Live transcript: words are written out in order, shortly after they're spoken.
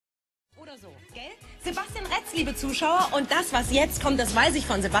Gell? Sebastian Retz, liebe Zuschauer, und das, was jetzt kommt, das weiß ich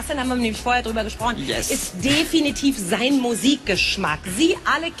von Sebastian, haben wir nämlich vorher drüber gesprochen, ist definitiv sein Musikgeschmack. Sie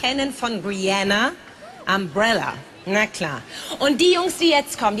alle kennen von Rihanna Umbrella. Na klar. Und die Jungs, die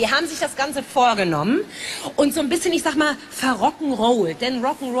jetzt kommen, die haben sich das Ganze vorgenommen und so ein bisschen, ich sag mal, verrock'n'roll. Denn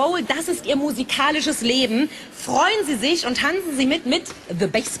Rock'n'Roll, das ist ihr musikalisches Leben. Freuen Sie sich und tanzen Sie mit The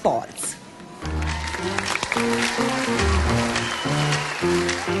Baseballs.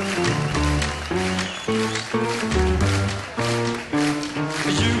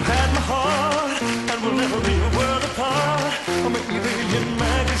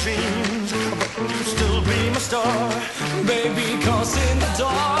 Star, baby, cause in the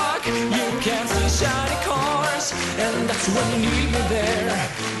dark you can't see shiny cars, and that's when you need me there.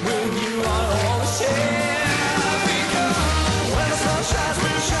 With you I'll always share, because when the sun shines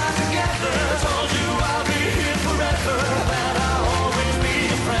we'll shine together. Told you I'll be here forever, that I'll always be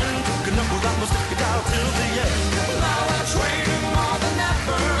your friend. Good enough, well, I must stick it out till the end. Now I'm trading more than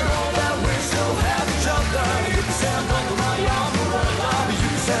ever, know that we still have each other. You can stand under my umbrella, you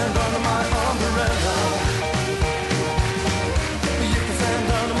can stand under my umbrella.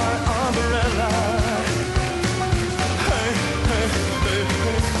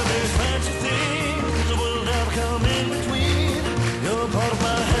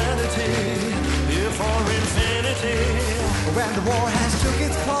 When the war has took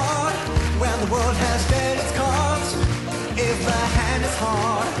its part, when the world has